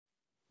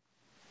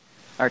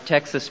Our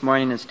text this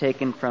morning is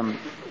taken from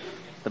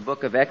the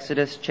book of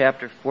Exodus,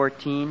 chapter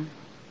 14,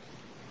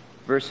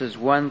 verses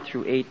 1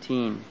 through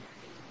 18.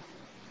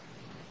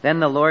 Then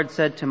the Lord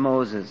said to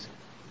Moses,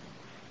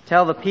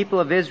 "Tell the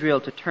people of Israel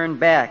to turn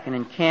back and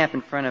encamp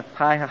in front of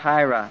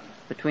Pi-hahiroth,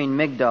 between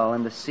Migdol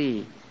and the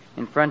sea,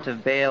 in front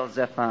of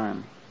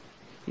Baal-zephon.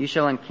 You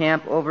shall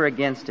encamp over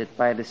against it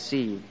by the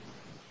sea.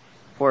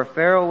 For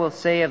Pharaoh will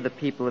say of the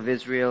people of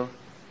Israel,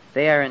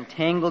 'They are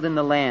entangled in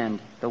the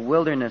land, the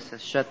wilderness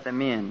has shut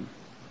them in.'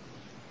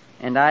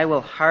 And I will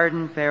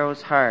harden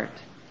Pharaoh's heart,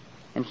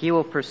 and he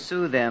will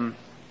pursue them,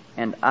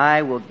 and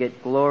I will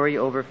get glory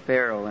over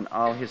Pharaoh and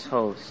all his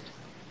host.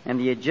 And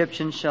the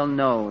Egyptians shall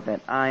know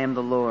that I am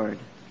the Lord."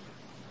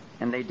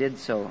 And they did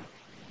so.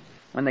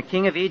 When the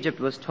king of Egypt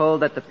was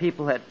told that the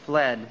people had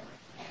fled,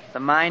 the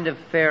mind of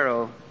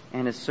Pharaoh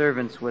and his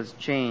servants was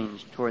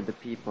changed toward the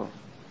people.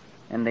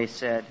 And they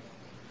said,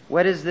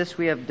 "What is this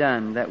we have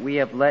done, that we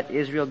have let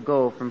Israel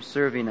go from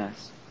serving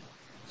us?"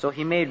 So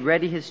he made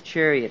ready his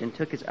chariot and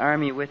took his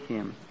army with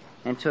him,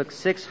 and took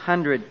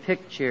 600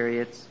 picked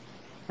chariots,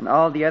 and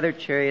all the other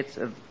chariots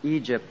of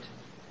Egypt,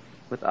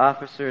 with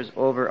officers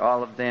over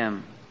all of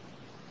them.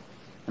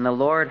 And the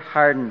Lord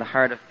hardened the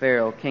heart of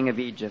Pharaoh, king of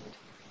Egypt,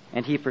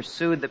 and he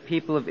pursued the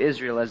people of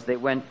Israel as they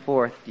went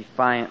forth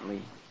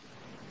defiantly.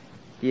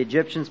 The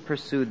Egyptians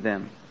pursued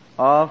them,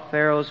 all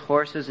Pharaoh's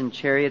horses and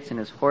chariots and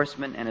his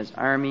horsemen and his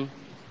army,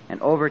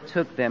 and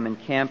overtook them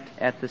and camped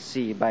at the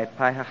sea by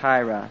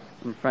Pi-hahiroth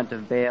in front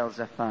of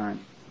Baal-zephon.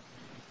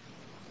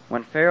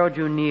 When Pharaoh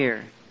drew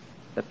near,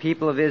 the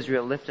people of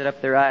Israel lifted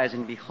up their eyes,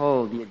 and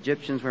behold, the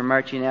Egyptians were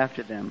marching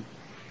after them,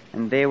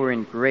 and they were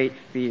in great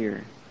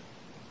fear.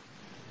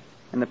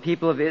 And the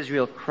people of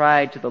Israel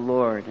cried to the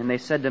Lord, and they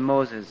said to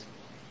Moses,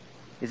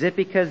 "Is it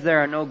because there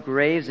are no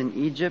graves in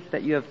Egypt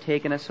that you have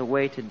taken us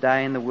away to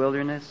die in the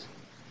wilderness?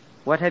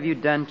 What have you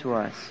done to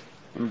us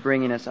in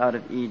bringing us out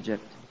of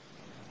Egypt?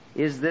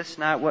 Is this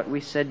not what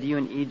we said to you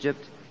in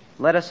Egypt?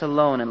 Let us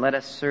alone and let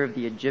us serve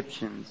the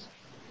Egyptians.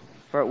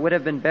 For it would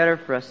have been better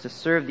for us to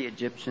serve the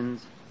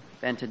Egyptians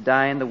than to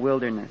die in the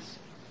wilderness."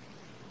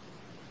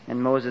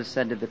 And Moses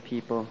said to the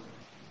people,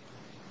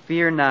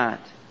 "Fear not,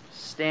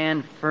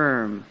 stand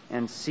firm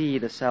and see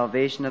the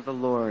salvation of the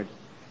Lord,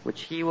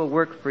 which he will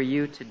work for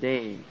you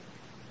today.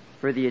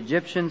 For the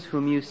Egyptians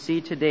whom you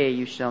see today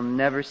you shall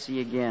never see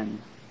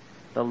again.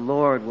 The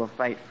Lord will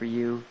fight for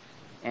you,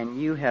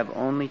 and you have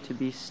only to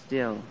be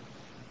still."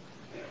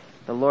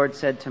 The Lord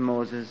said to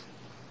Moses,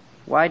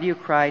 "Why do you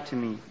cry to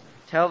me?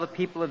 Tell the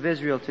people of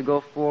Israel to go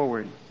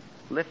forward.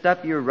 Lift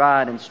up your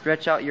rod and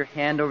stretch out your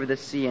hand over the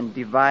sea and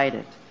divide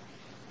it,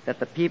 that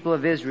the people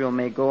of Israel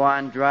may go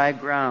on dry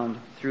ground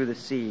through the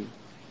sea.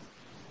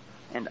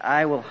 And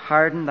I will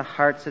harden the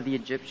hearts of the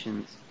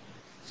Egyptians,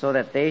 so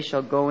that they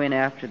shall go in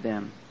after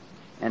them,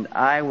 and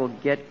I will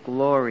get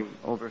glory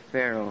over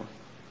Pharaoh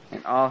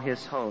and all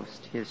his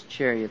host, his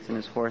chariots and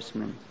his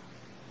horsemen.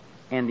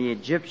 And the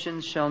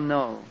Egyptians shall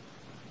know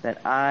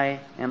that I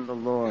am the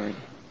Lord,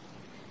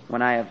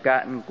 when I have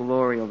gotten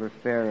glory over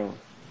Pharaoh,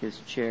 his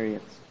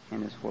chariots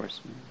and his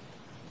horsemen."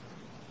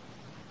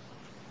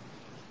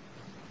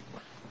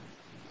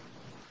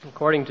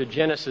 According to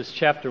Genesis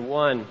chapter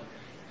 1,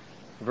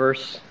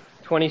 verse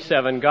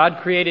 27, God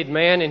created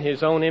man in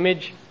his own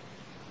image.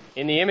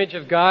 In the image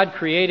of God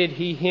created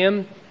he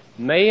him.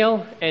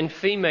 Male and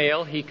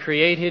female he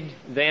created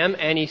them,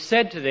 and he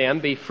said to them,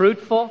 "Be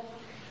fruitful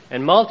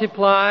and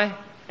multiply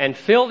and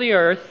fill the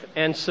earth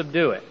and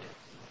subdue it."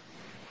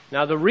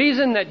 Now the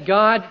reason that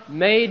God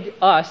made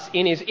us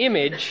in his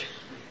image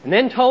and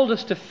then told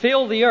us to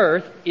fill the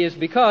earth is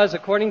because,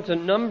 according to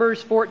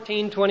Numbers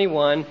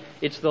 14:21,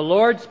 it's the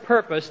Lord's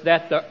purpose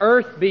that the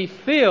earth be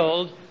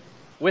filled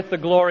with the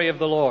glory of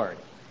the Lord.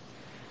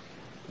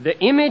 The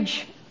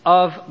image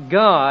of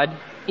God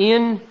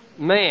in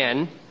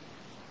man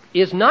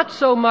is not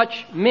so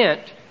much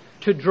meant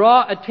to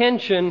draw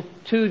attention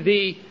to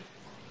the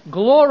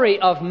glory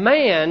of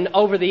man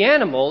over the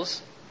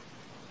animals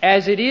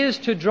as it is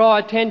to draw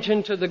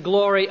attention to the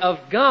glory of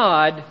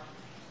God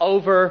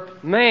over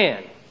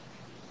man.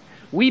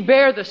 We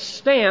bear the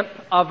stamp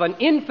of an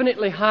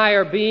infinitely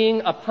higher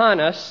being upon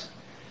us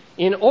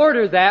in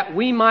order that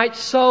we might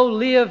so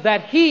live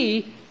that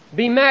he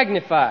be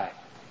magnified.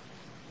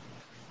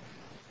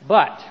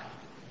 But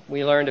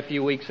we learned a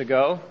few weeks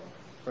ago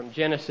from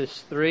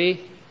Genesis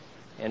 3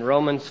 and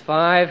Romans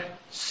 5,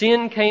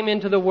 sin came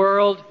into the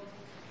world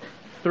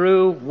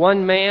through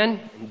one man,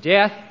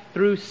 death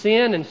through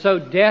sin, and so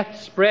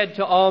death spread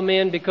to all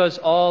men because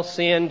all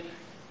sinned.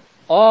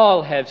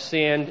 All have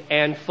sinned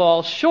and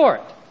fall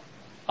short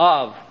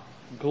of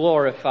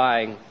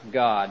glorifying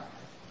God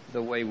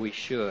the way we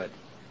should.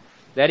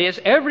 That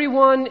is,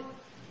 everyone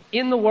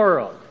in the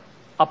world,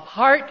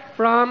 apart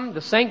from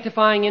the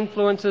sanctifying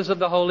influences of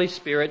the Holy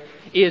Spirit,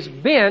 is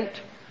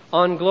bent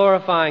on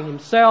glorifying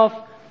himself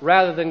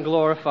rather than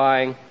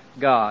glorifying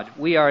God.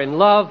 We are in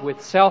love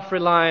with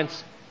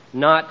self-reliance,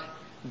 not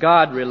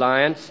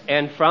God-reliance,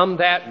 and from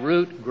that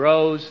root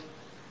grows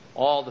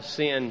all the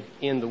sin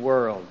in the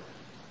world.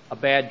 A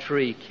bad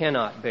tree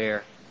cannot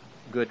bear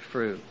good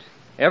fruit.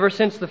 Ever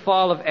since the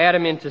fall of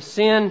Adam into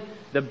sin,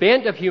 the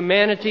bent of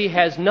humanity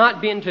has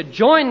not been to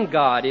join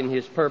God in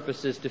His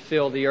purposes to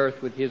fill the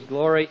earth with His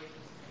glory.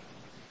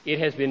 It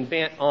has been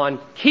bent on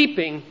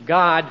keeping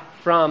God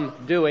from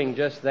doing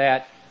just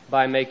that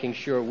by making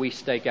sure we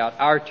stake out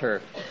our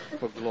turf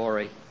for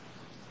glory,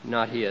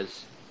 not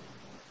His.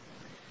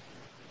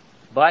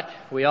 But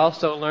we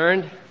also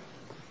learned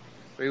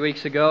 3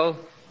 weeks ago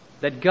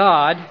that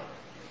God,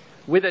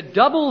 with a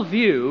double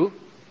view,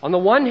 on the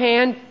one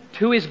hand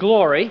to His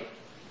glory,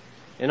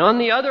 and on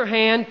the other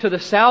hand to the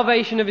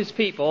salvation of His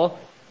people,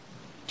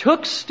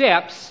 took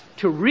steps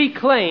to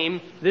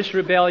reclaim this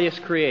rebellious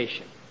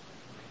creation.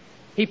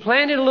 He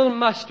planted a little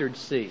mustard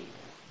seed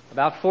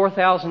about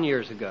 4,000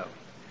 years ago.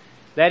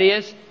 That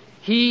is,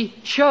 He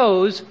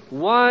chose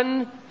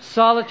one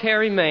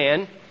solitary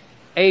man,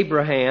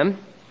 Abraham,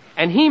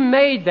 and He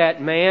made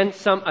that man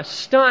some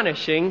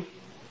astonishing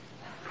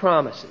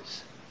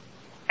promises.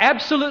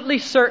 Absolutely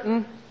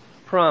certain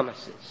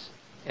promises,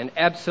 and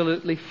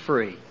absolutely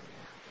free.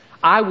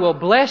 I will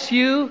bless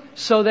you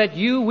so that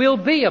you will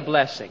be a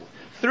blessing.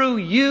 Through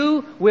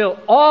you will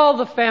all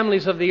the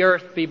families of the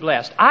earth be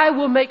blessed. I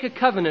will make a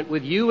covenant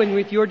with you and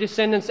with your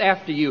descendants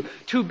after you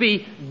to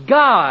be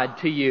God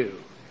to you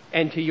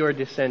and to your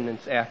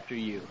descendants after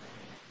you.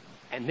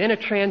 And then a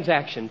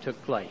transaction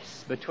took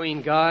place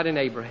between God and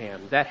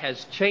Abraham that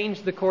has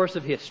changed the course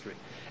of history.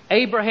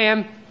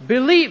 Abraham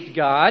believed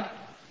God,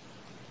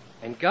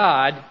 and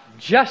God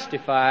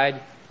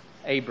justified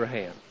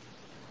Abraham.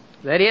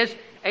 That is,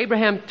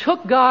 Abraham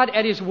took God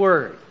at His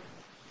word.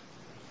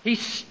 He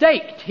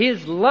staked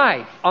his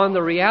life on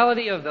the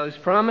reality of those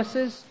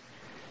promises,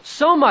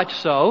 so much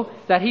so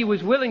that he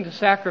was willing to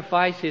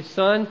sacrifice his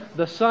son,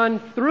 the son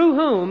through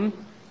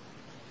whom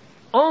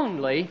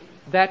only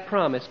that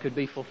promise could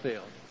be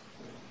fulfilled.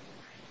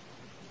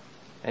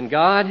 And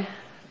God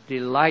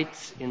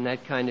delights in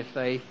that kind of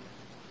faith,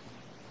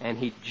 and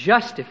He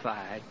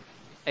justified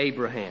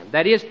Abraham.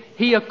 That is,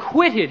 He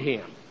acquitted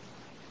him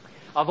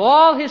of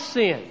all his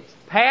sins,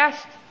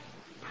 past,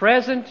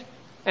 present,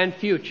 and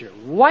future.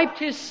 Wiped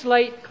his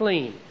slate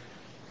clean.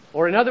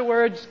 Or in other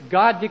words,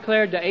 God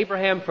declared to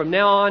Abraham, from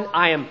now on,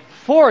 I am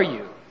for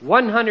you,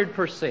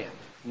 100%,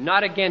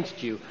 not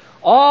against you.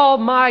 All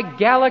my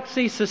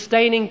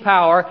galaxy-sustaining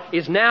power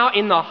is now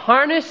in the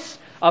harness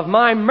of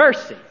my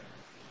mercy,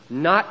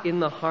 not in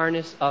the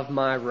harness of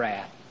my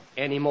wrath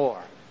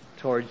anymore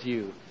towards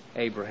you,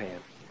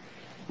 Abraham.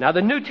 Now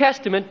the New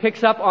Testament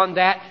picks up on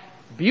that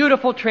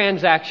beautiful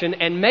transaction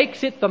and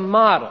makes it the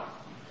model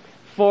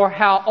for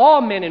how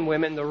all men and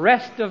women the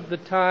rest of the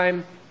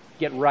time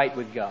get right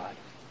with God.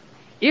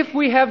 If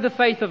we have the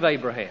faith of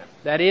Abraham,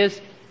 that is,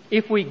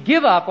 if we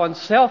give up on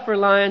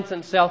self-reliance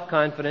and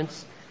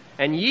self-confidence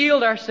and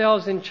yield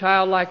ourselves in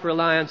childlike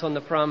reliance on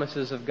the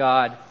promises of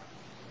God,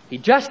 He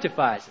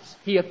justifies us.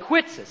 He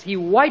acquits us. He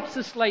wipes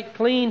the slate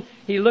clean.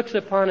 He looks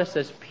upon us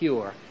as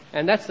pure.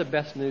 And that's the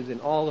best news in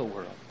all the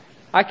world.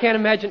 I can't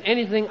imagine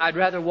anything I'd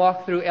rather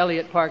walk through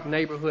Elliott Park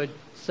neighborhood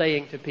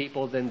saying to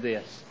people than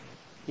this.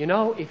 You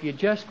know, if you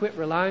just quit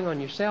relying on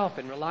yourself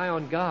and rely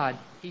on God,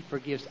 He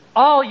forgives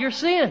all your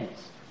sins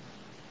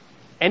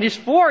and is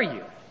for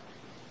you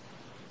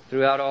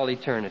throughout all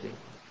eternity.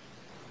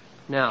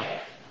 Now,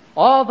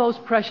 all those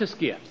precious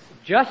gifts,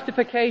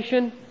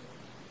 justification,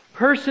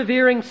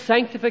 persevering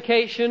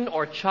sanctification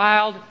or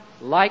child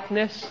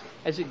likeness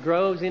as it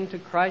grows into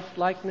Christ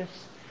likeness,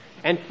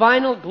 and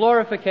final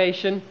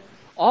glorification,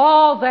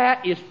 all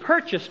that is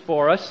purchased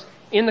for us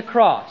in the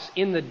cross,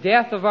 in the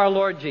death of our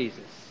Lord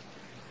Jesus,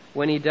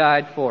 when He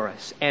died for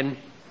us and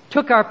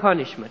took our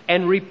punishment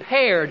and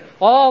repaired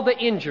all the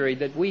injury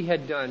that we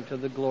had done to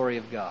the glory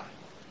of God.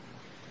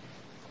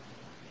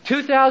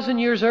 2,000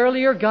 years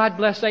earlier, God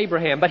blessed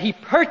Abraham, but He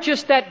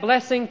purchased that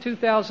blessing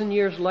 2,000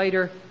 years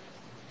later.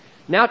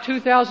 Now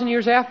 2,000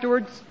 years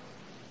afterwards,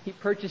 He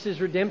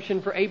purchases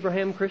redemption for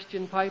Abraham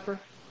Christian Piper.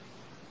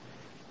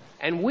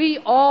 And we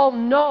all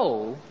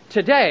know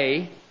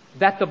today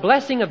that the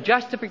blessing of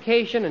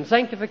justification and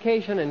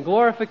sanctification and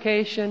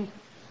glorification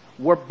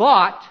were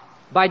bought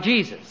by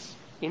Jesus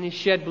in His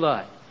shed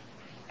blood.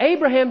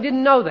 Abraham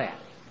didn't know that.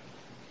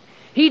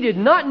 He did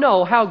not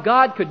know how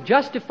God could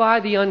justify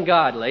the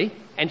ungodly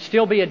and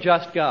still be a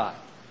just God.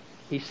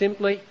 He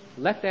simply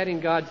left that in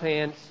God's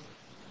hands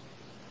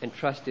and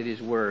trusted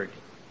His word.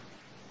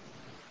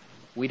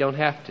 We don't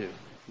have to.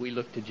 We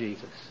look to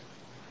Jesus.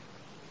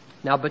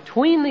 Now,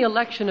 between the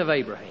election of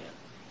Abraham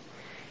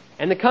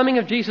and the coming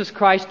of Jesus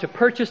Christ to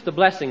purchase the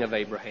blessing of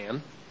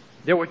Abraham,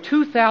 there were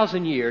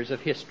 2,000 years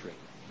of history.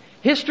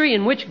 History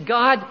in which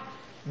God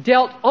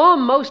dealt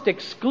almost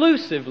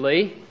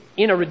exclusively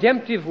in a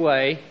redemptive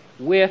way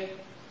with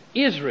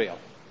Israel.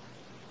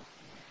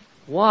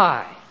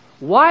 Why?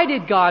 Why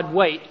did God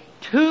wait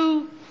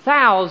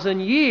 2,000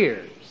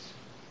 years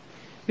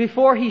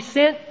before He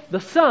sent the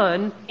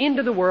Son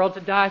into the world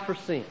to die for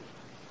sin?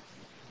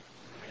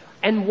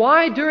 And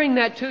why during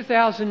that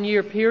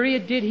 2,000-year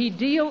period did He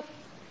deal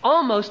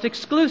almost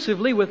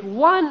exclusively with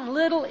one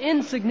little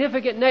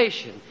insignificant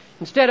nation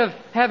instead of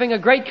having a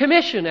great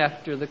commission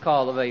after the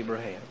call of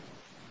Abraham?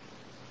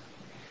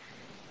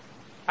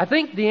 I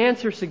think the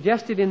answer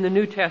suggested in the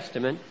New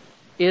Testament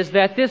is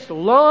that this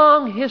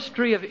long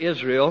history of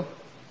Israel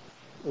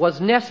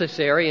was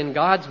necessary in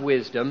God's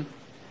wisdom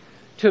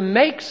to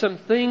make some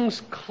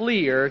things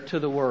clear to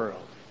the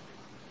world.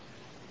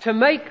 To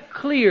make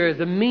clear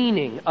the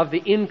meaning of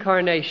the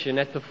incarnation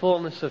at the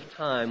fullness of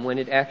time when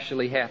it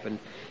actually happened.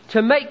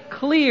 To make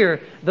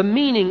clear the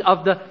meaning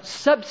of the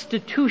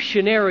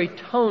substitutionary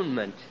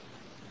atonement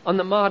on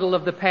the model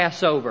of the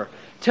Passover.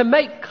 To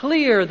make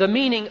clear the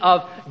meaning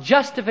of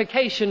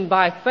justification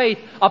by faith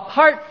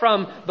apart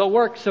from the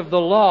works of the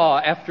law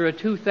after a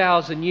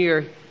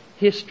 2,000-year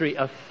history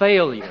of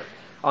failure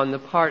on the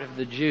part of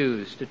the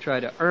Jews to try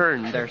to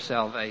earn their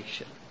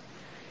salvation.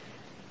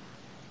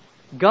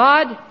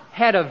 God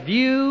had a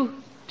view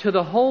to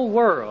the whole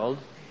world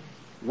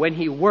when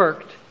He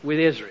worked with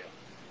Israel.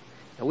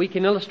 And we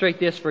can illustrate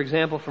this, for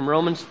example, from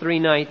Romans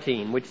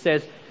 3:19, which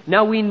says,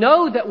 "Now we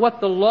know that what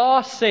the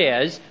law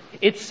says,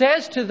 it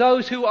says to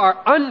those who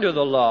are under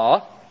the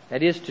law,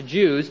 that is to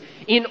Jews,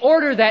 in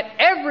order that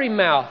every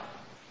mouth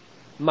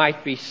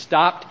might be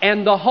stopped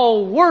and the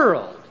whole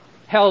world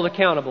held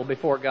accountable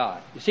before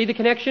God." You see the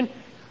connection?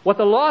 What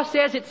the law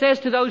says, it says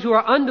to those who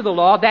are under the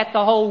law, that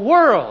the whole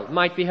world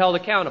might be held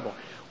accountable.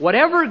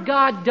 Whatever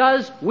God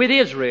does with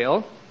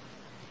Israel,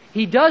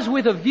 He does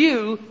with a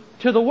view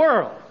to the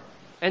world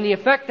and the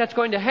effect that's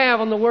going to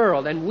have on the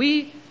world. And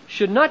we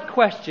should not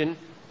question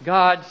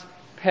God's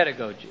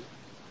pedagogy.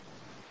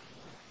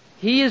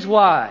 He is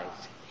wise.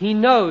 He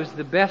knows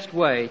the best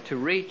way to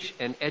reach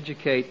and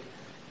educate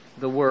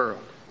the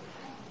world.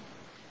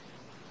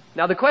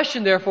 Now the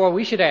question, therefore,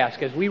 we should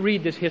ask as we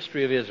read this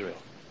history of Israel,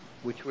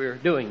 which we're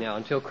doing now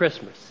until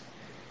Christmas,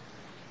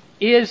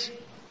 is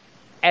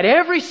at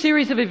every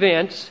series of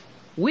events,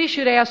 we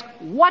should ask,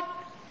 what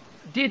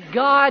did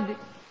God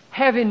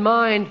have in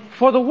mind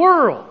for the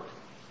world?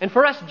 And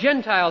for us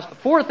Gentiles,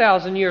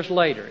 4,000 years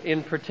later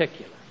in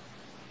particular.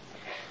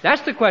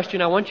 That's the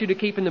question I want you to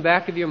keep in the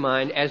back of your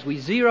mind as we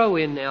zero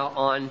in now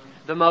on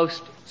the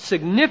most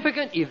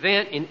significant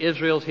event in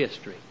Israel's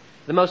history.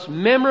 The most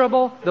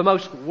memorable, the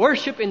most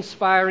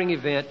worship-inspiring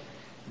event,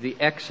 the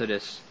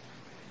Exodus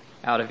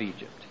out of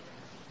Egypt.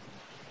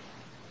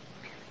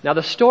 Now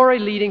the story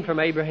leading from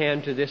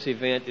Abraham to this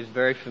event is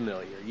very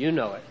familiar. You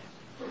know it.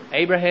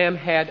 Abraham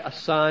had a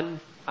son,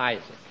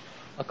 Isaac,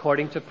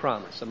 according to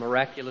promise, a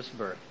miraculous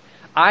birth.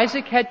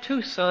 Isaac had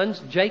two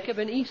sons, Jacob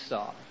and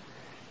Esau.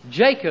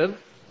 Jacob,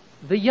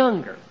 the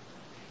younger.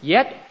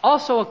 Yet,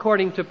 also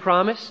according to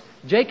promise,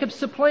 Jacob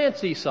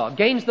supplants Esau,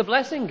 gains the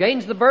blessing,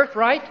 gains the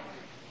birthright,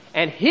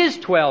 and his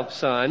 12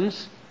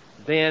 sons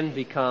then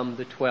become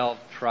the 12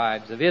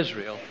 tribes of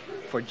Israel,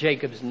 for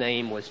Jacob's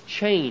name was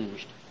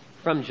changed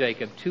from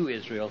Jacob to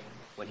Israel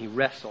when he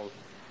wrestled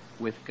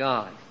with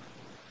God.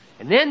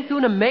 And then through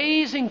an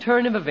amazing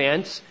turn of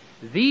events,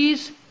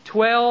 these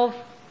 12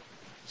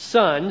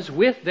 sons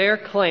with their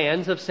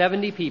clans of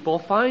 70 people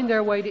find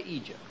their way to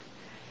Egypt.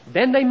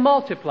 Then they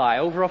multiply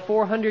over a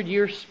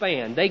 400-year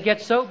span. They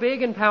get so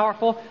big and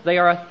powerful, they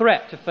are a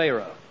threat to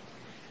Pharaoh.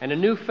 And a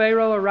new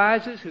Pharaoh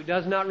arises who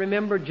does not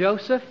remember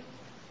Joseph.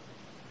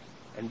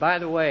 And by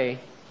the way,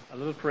 a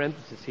little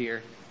parenthesis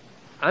here,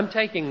 I'm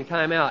taking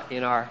time out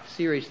in our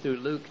series through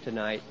Luke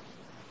tonight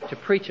to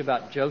preach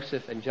about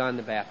Joseph and John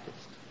the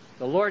Baptist.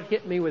 The Lord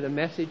hit me with a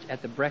message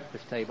at the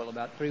breakfast table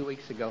about 3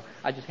 weeks ago.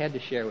 I just had to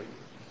share with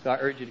you. So I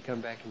urge you to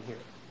come back and hear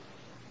it.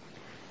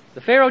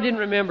 The Pharaoh didn't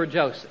remember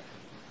Joseph.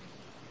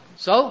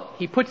 So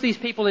he puts these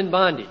people in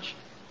bondage,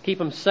 keep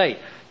them safe.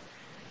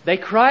 They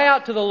cry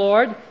out to the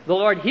Lord. The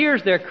Lord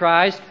hears their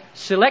cries,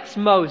 selects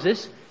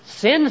Moses,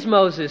 sends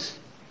Moses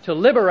to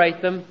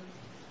liberate them,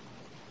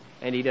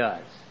 and He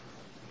does.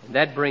 And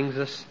that brings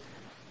us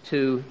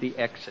to the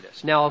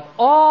Exodus. Now, of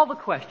all the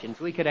questions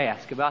we could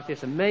ask about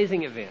this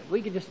amazing event,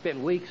 we could just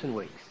spend weeks and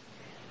weeks.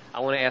 I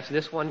want to ask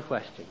this one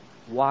question.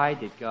 Why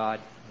did God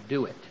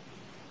do it?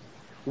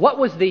 What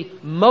was the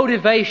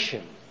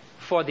motivation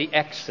for the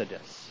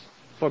Exodus,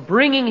 for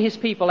bringing His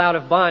people out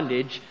of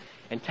bondage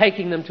and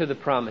taking them to the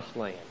Promised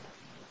Land?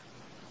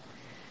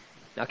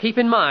 Now keep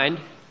in mind,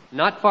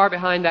 not far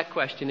behind that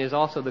question is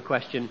also the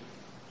question,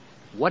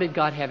 what did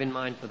God have in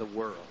mind for the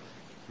world,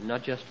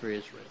 not just for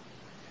Israel?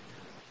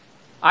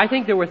 I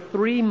think there were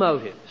three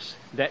motives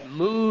that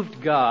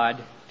moved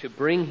God to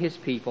bring His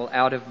people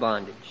out of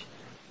bondage.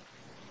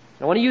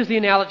 I want to use the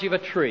analogy of a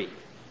tree.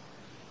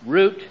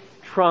 Root,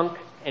 trunk,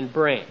 and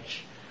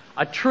branch.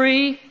 A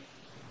tree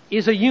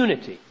is a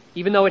unity,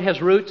 even though it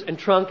has roots and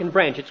trunk and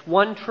branch. It's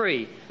one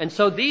tree. And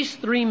so these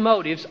three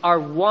motives are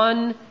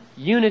one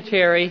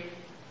unitary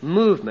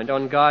movement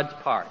on God's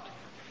part.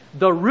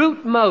 The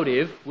root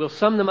motive, we'll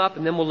sum them up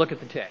and then we'll look at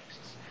the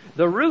texts.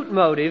 The root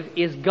motive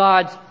is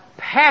God's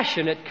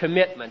passionate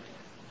commitment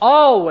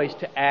always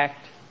to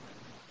act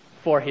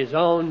for His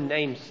own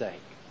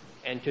namesake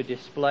and to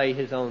display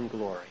His own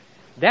glory.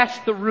 That's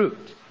the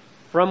root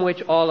from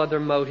which all other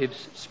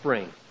motives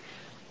spring.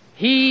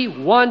 He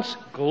wants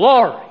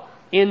glory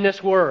in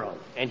this world,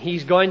 and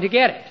He's going to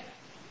get it.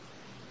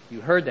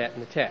 You heard that in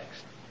the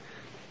text.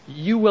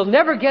 You will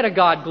never get a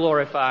God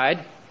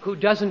glorified who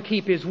doesn't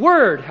keep His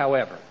word,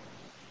 however.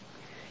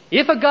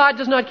 If a God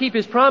does not keep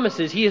His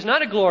promises, He is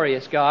not a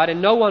glorious God,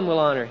 and no one will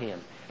honor Him.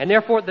 And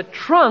therefore the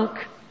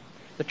trunk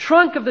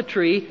of the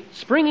tree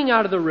springing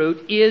out of the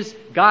root is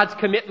God's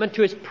commitment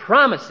to His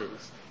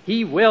promises.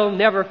 He will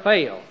never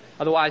fail.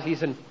 Otherwise,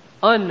 He's an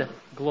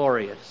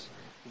unglorious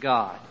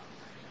God.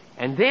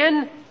 And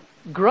then,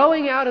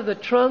 growing out of the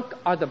trunk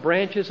are the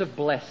branches of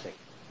blessing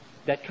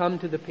that come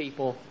to the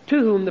people to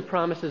whom the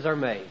promises are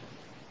made.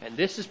 And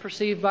this is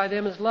perceived by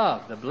them as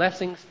love, the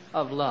blessings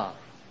of love.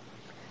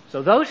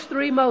 So those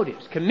three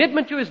motives,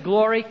 commitment to His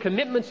glory,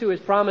 commitment to His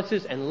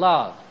promises, and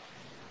love,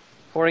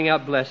 pouring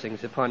out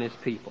blessings upon His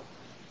people.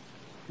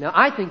 Now,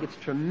 I think it's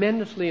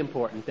tremendously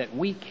important that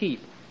we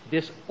keep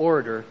this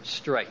order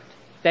straight.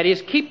 That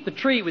is, keep the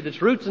tree with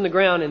its roots in the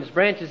ground and its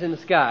branches in the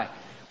sky.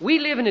 We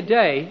live in a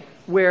day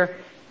where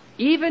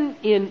even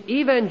in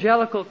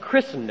evangelical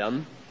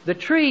Christendom, the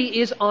tree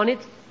is on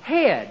its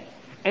head,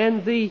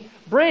 and the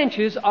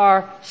branches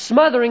are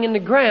smothering in the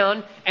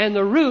ground, and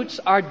the roots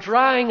are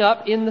drying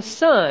up in the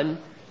sun.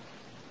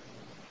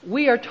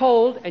 We are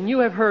told, and you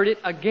have heard it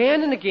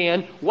again and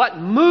again, what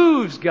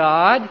moves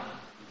God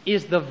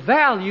is the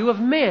value of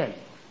men.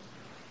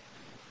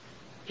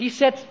 He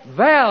sets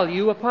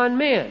value upon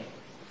men.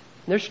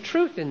 There's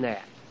truth in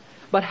that.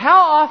 But how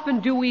often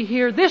do we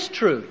hear this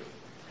truth?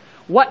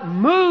 What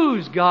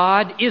moves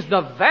God is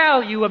the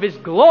value of His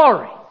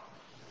glory.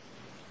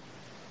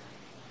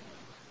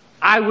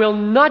 I will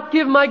not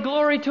give my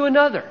glory to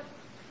another.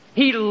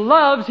 He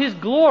loves His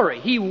glory.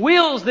 He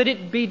wills that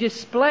it be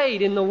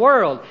displayed in the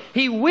world.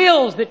 He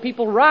wills that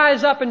people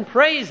rise up and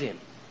praise Him.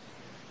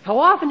 How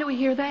often do we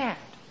hear that?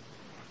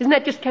 Isn't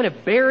that just kind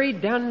of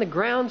buried down in the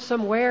ground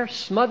somewhere,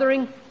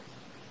 smothering?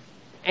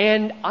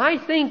 And I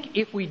think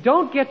if we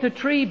don't get the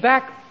tree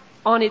back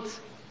on its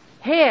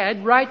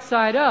head, right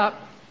side up,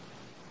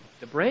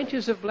 the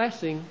branches of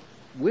blessing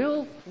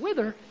will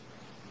wither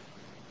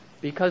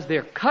because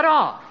they're cut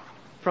off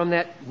from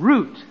that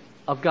root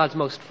of God's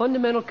most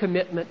fundamental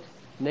commitment,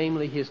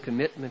 namely His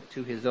commitment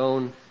to His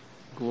own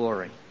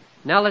glory.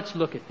 Now let's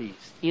look at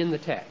these in the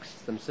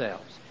texts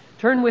themselves.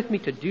 Turn with me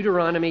to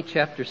Deuteronomy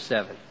chapter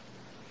 7.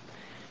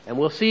 And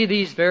we'll see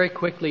these very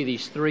quickly,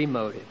 these three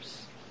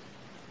motives.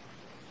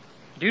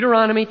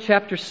 Deuteronomy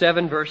chapter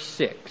 7, verse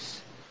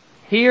 6.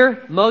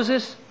 Here,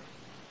 Moses,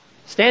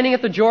 standing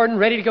at the Jordan,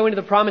 ready to go into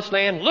the promised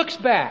land, looks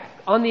back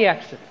on the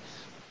Exodus.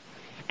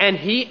 And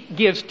he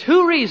gives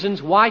two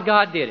reasons why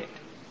God did it.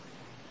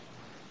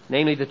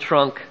 Namely, the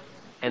trunk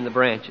and the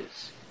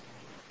branches.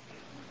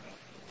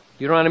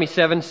 Deuteronomy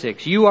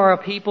 7:6. You are a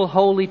people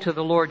holy to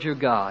the Lord your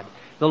God.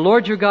 The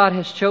Lord your God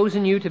has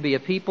chosen you to be a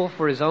people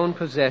for His own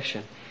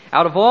possession,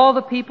 out of all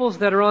the peoples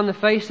that are on the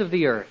face of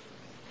the earth.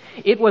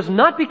 It was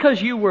not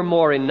because you were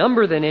more in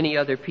number than any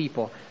other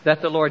people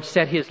that the Lord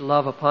set His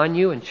love upon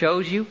you and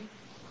chose you,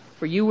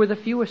 for you were the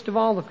fewest of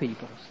all the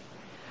peoples.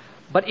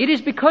 But it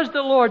is because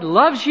the Lord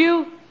loves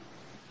you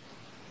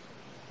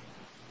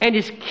and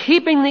is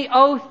keeping the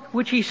oath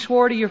which He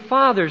swore to your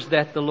fathers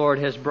that the Lord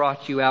has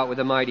brought you out with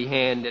a mighty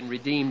hand and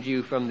redeemed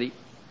you from the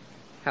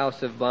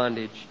house of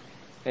bondage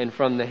and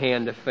from the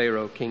hand of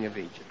Pharaoh, king of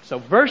Egypt. So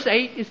verse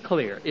 8 is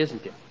clear,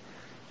 isn't it?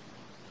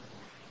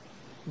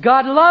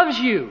 God loves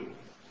you.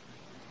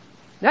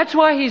 That's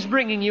why He's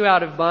bringing you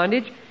out of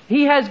bondage.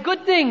 He has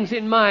good things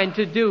in mind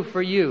to do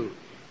for you.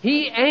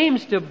 He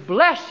aims to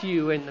bless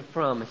you in the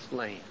promised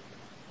land.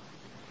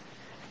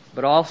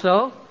 But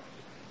also,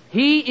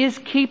 He is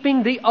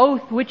keeping the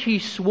oath which He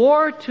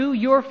swore to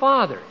your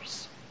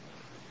fathers.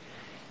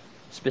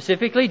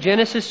 Specifically,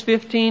 Genesis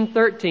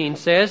 15:13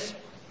 says,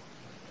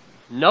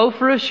 Know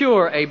for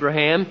sure,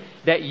 Abraham,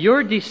 that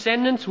your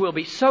descendants will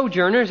be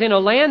sojourners in a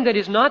land that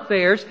is not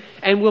theirs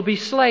and will be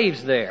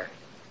slaves there.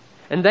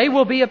 And they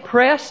will be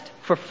oppressed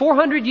for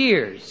 400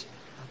 years.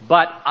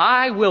 But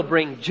I will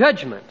bring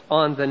judgment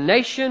on the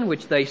nation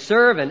which they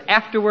serve, and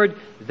afterward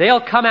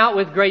they'll come out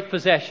with great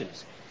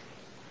possessions.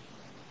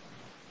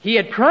 He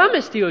had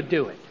promised He would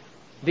do it.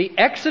 The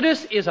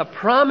Exodus is a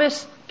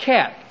promise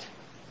kept.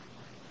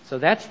 So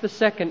that's the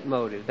second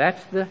motive.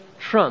 That's the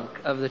trunk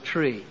of the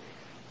tree.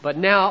 But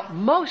now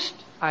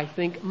I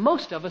think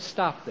most of us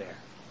stop there.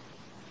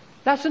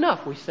 That's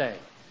enough, we say.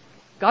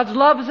 God's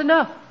love is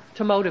enough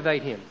to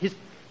motivate Him.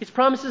 His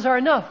promises are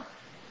enough.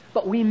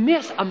 But we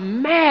miss a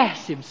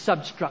massive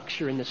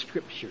substructure in the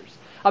Scriptures.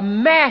 A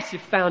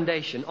massive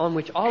foundation on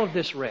which all of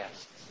this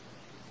rests.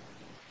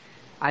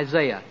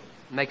 Isaiah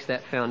makes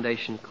that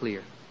foundation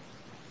clear.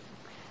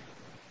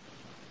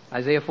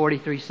 Isaiah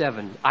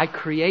 43:7. I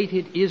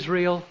created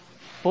Israel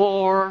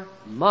for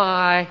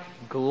my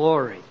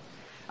glory.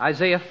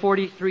 Isaiah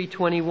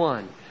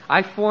 43:21.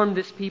 I formed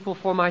this people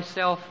for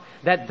myself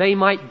that they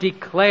might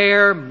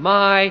declare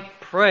my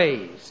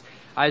praise.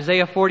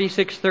 Isaiah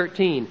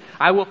 46:13.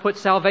 I will put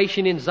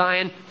salvation in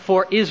Zion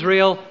for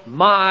Israel,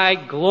 my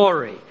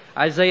glory.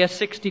 Isaiah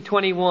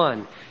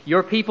 60:21.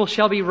 Your people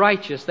shall be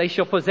righteous. They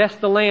shall possess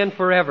the land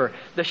forever.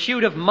 The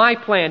shoot of my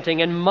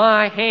planting and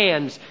my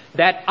hands,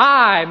 that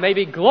I may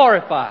be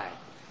glorified,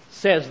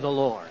 says the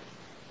Lord.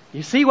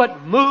 You see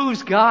what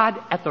moves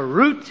God at the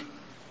root?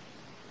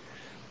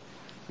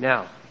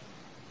 Now,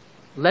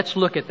 let's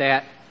look at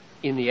that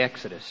in the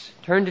Exodus.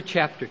 Turn to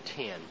chapter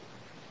 10.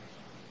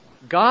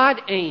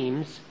 God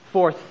aims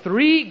for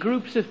 3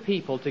 groups of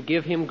people to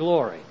give Him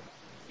glory.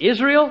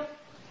 Israel,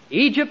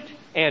 Egypt,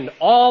 and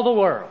all the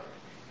world.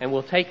 And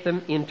we'll take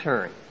them in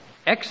turn.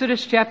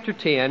 Exodus chapter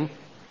 10,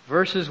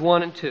 verses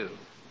 1 and 2.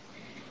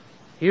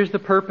 Here's the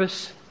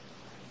purpose: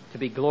 to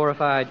be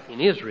glorified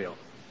in Israel.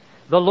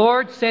 The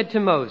Lord said to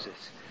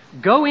Moses,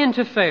 "Go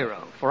into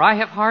Pharaoh, for I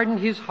have hardened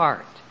his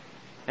heart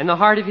and the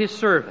heart of his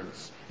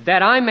servants,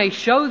 that I may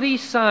show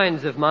these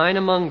signs of mine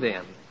among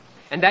them,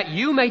 and that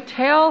you may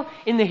tell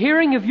in the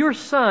hearing of your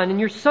son and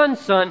your son's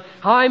son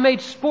how I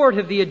made sport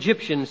of the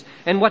Egyptians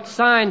and what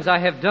signs I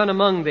have done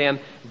among them,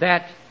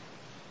 that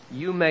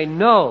you may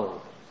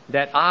know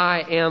that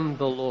I am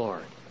the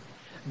Lord."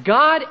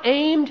 God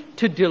aimed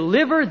to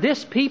deliver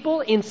this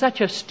people in such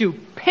a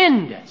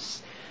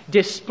stupendous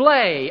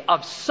display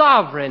of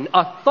sovereign,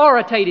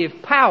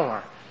 authoritative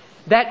power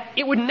that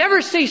it would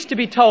never cease to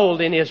be told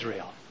in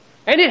Israel.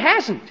 And it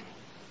hasn't.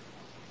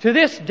 To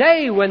this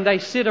day, when they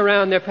sit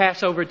around their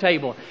Passover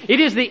table, it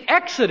is the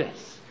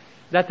Exodus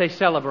that they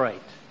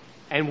celebrate.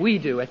 And we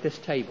do at this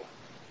table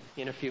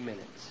in a few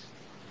minutes.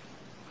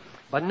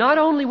 But not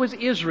only was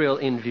Israel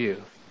in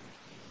view.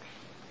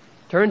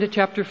 Turn to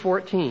chapter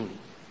 14.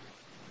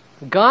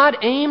 God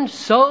aimed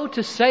so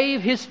to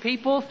save His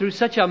people through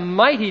such a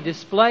mighty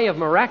display of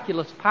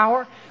miraculous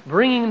power,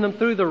 bringing them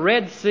through the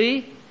Red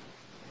Sea,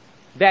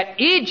 that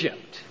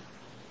Egypt,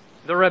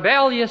 the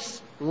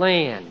rebellious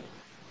land,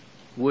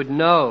 would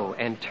know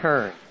and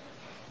turn.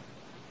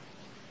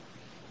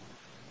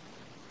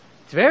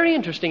 It's very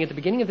interesting at the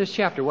beginning of this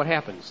chapter what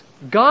happens.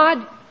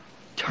 God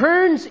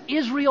turns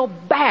Israel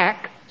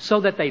back so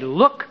that they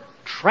look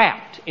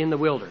trapped in the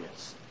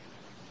wilderness.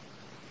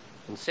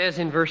 And says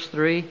in verse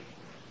 3,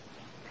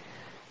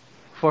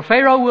 "For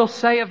Pharaoh will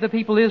say of the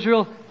people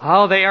Israel,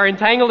 'Oh, they are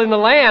entangled in the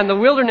land. The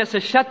wilderness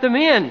has shut them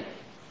in.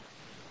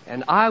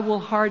 And I will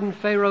harden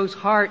Pharaoh's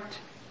heart,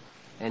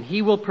 and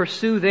he will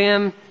pursue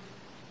them,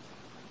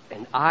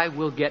 and I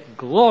will get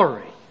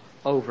glory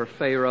over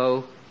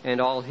Pharaoh and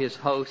all his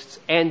hosts,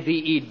 and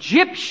the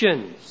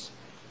Egyptians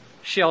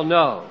shall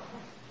know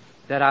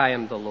that I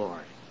am the Lord.'"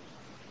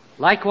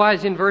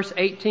 Likewise in verse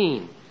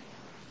 18,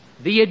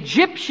 "The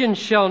Egyptians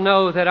shall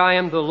know that I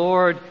am the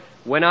Lord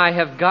when I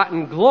have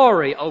gotten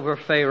glory over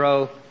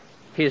Pharaoh,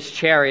 his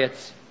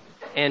chariots,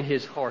 and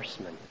his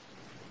horsemen."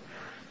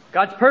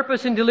 God's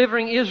purpose in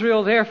delivering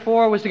Israel,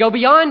 therefore, was to go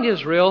beyond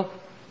Israel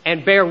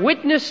and bear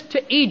witness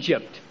to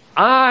Egypt.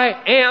 "I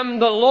am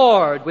the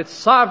Lord with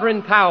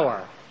sovereign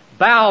power.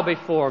 Bow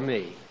before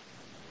me."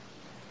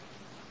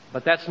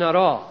 But that's not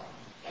all.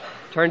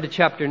 Turn to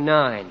chapter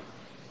 9,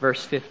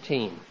 verse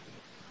 15.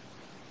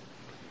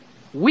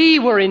 We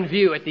were in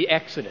view at the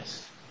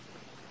Exodus.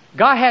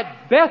 God had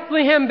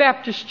Bethlehem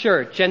Baptist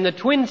Church and the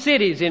Twin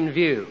Cities in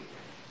view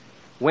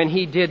when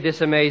He did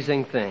this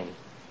amazing thing.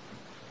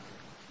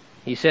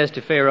 He says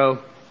to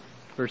Pharaoh,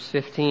 verse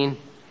 15,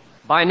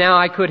 "By now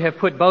I could have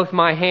put forth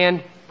my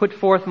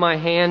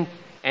hand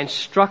and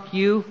struck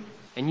you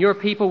and your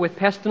people with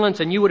pestilence,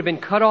 and you would have been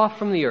cut off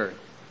from the earth.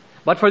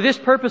 But for this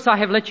purpose I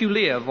have let you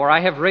live, or I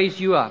have raised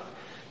you up,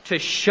 to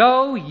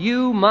show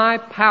you my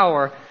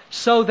power,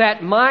 so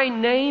that my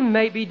name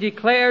may be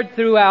declared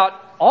throughout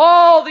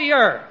all the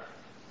earth,"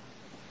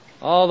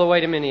 all the way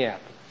to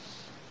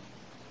Minneapolis.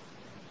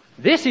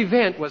 This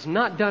event was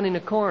not done in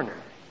a corner.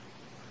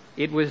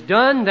 It was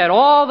done that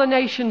all the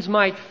nations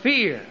might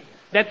fear,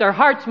 that their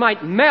hearts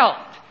might melt,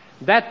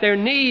 that their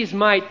knees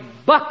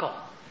might buckle,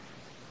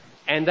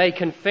 and they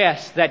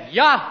confess that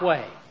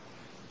Yahweh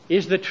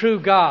is the true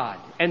God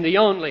and the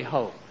only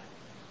hope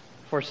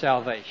for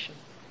salvation.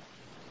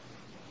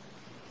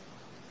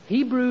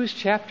 Hebrews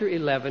chapter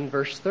 11,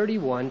 verse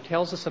 31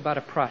 tells us about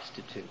a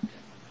prostitute.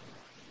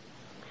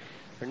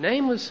 Her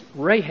name was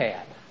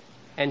Rahab,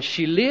 and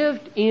she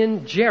lived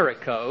in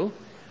Jericho,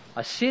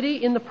 a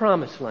city in the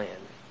Promised Land,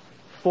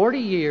 40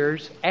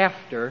 years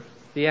after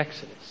the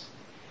Exodus.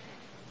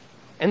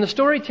 And the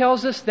story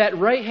tells us that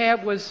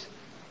Rahab was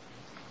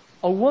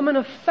a woman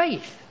of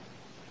faith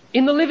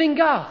in the living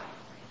God,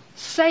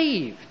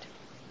 saved.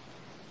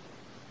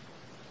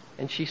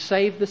 And she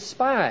saved the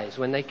spies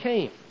when they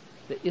came,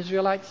 the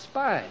Israelite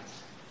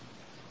spies.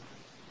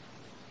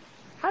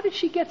 How did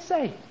she get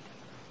saved?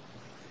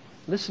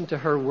 Listen to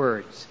her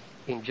words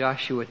in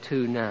Joshua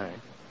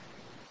 2:9.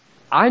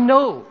 "I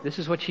know," this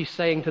is what she's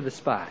saying to the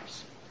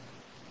spies.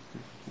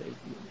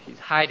 She's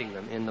hiding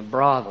them in the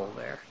brothel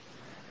there.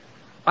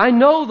 "I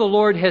know the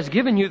Lord has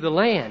given you the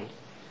land,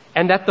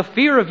 and that the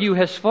fear of you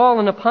has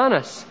fallen upon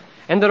us,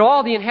 and that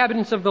all the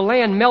inhabitants of the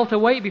land melt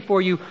away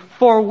before you.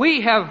 For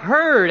we have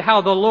heard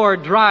how the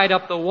Lord dried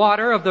up the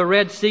water of the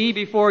Red Sea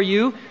before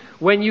you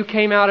when you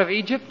came out of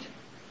Egypt."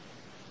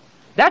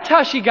 That's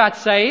how she got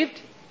saved.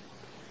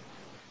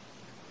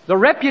 The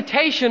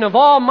reputation of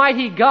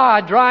Almighty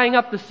God drying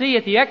up the sea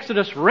at the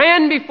Exodus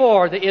ran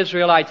before the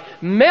Israelites,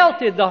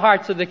 melted the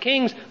hearts of the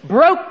kings,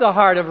 broke the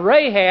heart of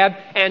Rahab,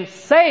 and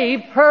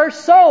saved her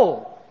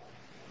soul.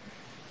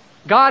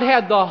 God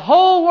had the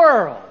whole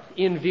world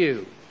in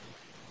view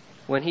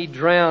when He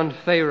drowned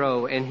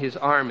Pharaoh and his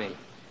army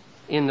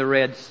in the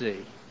Red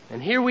Sea.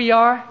 And here we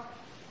are,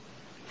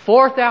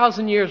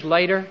 4,000 years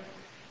later,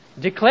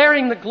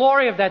 declaring the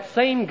glory of that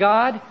same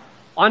God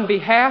on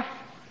behalf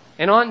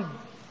and on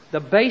the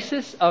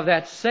basis of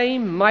that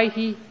same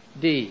mighty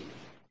deed.